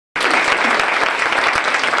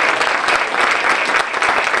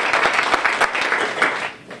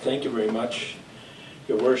thank you very much,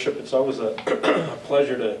 Your Worship. It's always a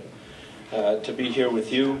pleasure to be here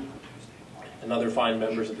with you and other fine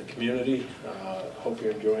members of the community. Hope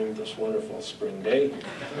you're enjoying this wonderful spring day.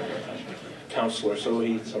 Councillor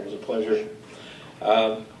Sohi, it's always a pleasure.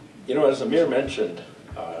 You know, as the Mayor mentioned,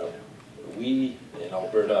 we in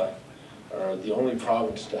Alberta are the only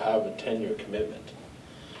province to have a 10-year commitment.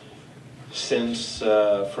 Since,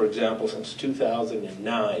 for example, since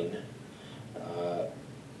 2009,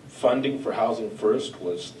 funding for Housing First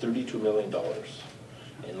was $32 million.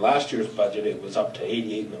 In last year's budget, it was up to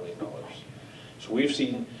 $88 million. So we've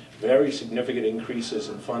seen very significant increases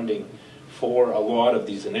in funding for a lot of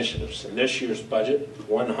these initiatives. In this year's budget,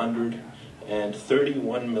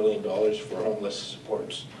 $131 million for homeless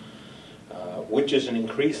supports, which is an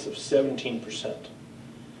increase of 17%.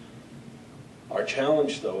 Our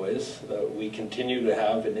challenge, though, is that we continue to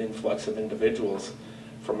have an influx of individuals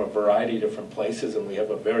from a variety of different places, and we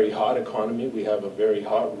have a very hot economy, we have a very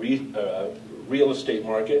hot real estate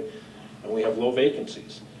market, and we have low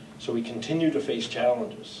vacancies. So we continue to face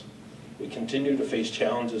challenges. We continue to face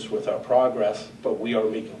challenges with our progress, but we are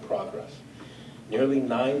making progress. Nearly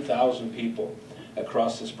 9,000 people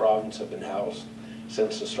across this province have been housed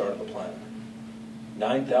since the start of the plan.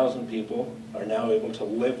 9,000 people are now able to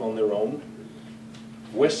live on their own,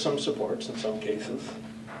 with some supports in some cases,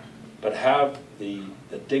 but have the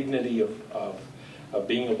dignity of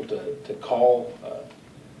being able to call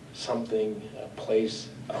something, a place,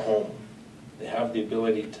 a home. They have the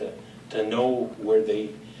ability to know where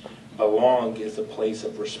they belong is a place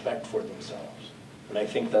of respect for themselves. And I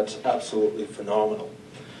think that's absolutely phenomenal.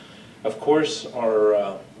 Of course,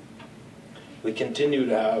 we continue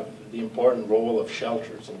to have the important role of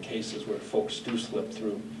shelters in cases where folks do slip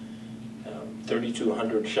through.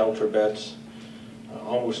 3,200 shelter beds,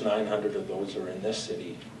 almost 900 of those are in this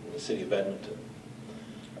city, in the city of Edmonton.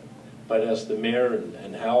 But as the Mayor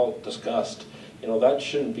and Hal discussed, you know, that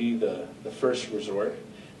shouldn't be the first resort.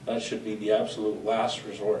 That should be the absolute last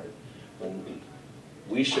resort. When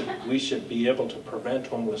we should be able to prevent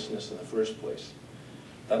homelessness in the first place.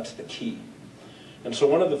 That's the key. And so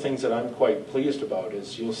one of the things that I'm quite pleased about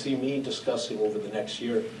is you'll see me discussing over the next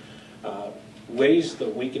year ways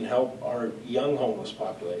that we can help our young homeless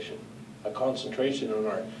population, a concentration on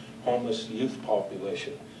our homeless youth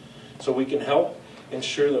population. So we can help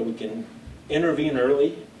ensure that we can intervene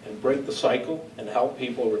early and break the cycle and help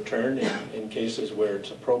people return in cases where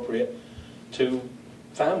it's appropriate to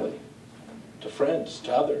family, to friends,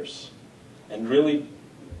 to others, and really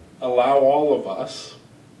allow all of us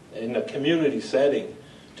in a community setting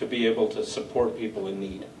to be able to support people in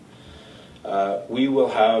need. We will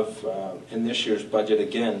have, in this year's budget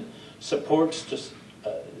again,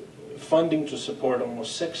 funding to support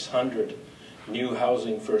almost 600 new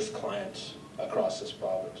Housing First clients across this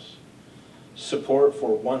province. Support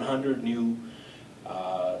for 100 new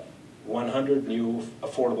affordable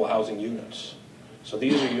housing units. So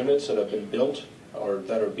these are units that have been built or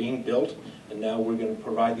that are being built, and now we're going to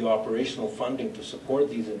provide the operational funding to support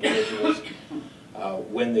these individuals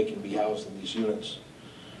when they can be housed in these units.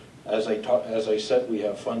 As I said, we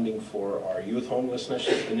have funding for our youth homelessness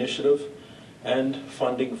initiative and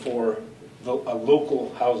funding for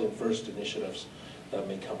local Housing First initiatives that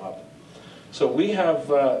may come up. So we've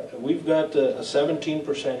got a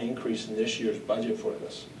 17% increase in this year's budget for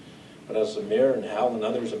this. But as the Mayor and Hal and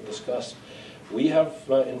others have discussed, we have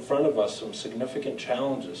in front of us some significant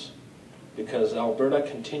challenges because Alberta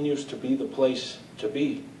continues to be the place to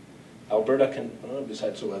be. Alberta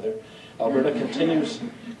besides the weather, Alberta continues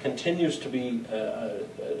to be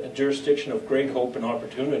a jurisdiction of great hope and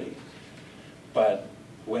opportunity. But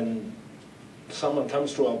when someone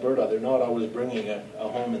comes to Alberta, they're not always bringing a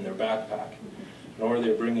home in their backpack, nor are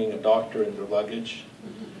they bringing a doctor in their luggage,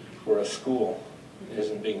 or a school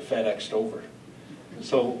isn't being FedExed over.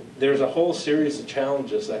 So there's a whole series of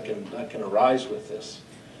challenges that can arise with this.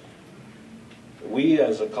 We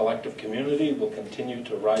as a collective community will continue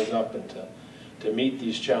to rise up and to meet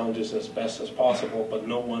these challenges as best as possible, but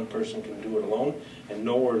no one person can do it alone, and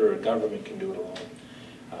no order of government can do it alone.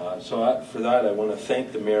 For that, I want to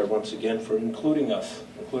thank the Mayor once again for including us,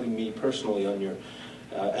 including me personally, on your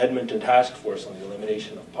Edmonton Task Force on the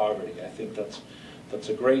elimination of poverty. I think that's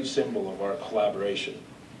a great symbol of our collaboration.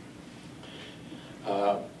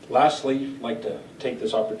 Lastly, I'd like to take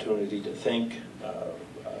this opportunity to thank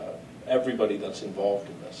everybody that's involved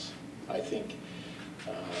in this. I think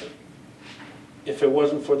if it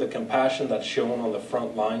wasn't for the compassion that's shown on the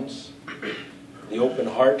front lines, the open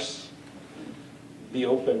hearts, the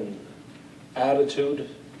open attitude,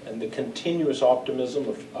 and the continuous optimism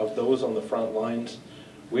of those on the front lines,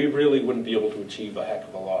 we really wouldn't be able to achieve a heck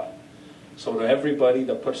of a lot. So to everybody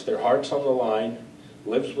that puts their hearts on the line,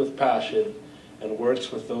 lives with passion, and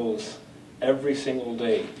works with those every single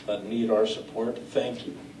day that need our support, thank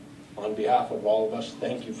you. On behalf of all of us,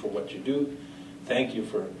 thank you for what you do. Thank you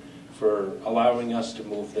for allowing us to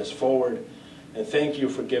move this forward. And thank you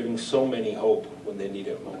for giving so many hope when they need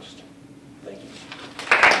it most. Thank you.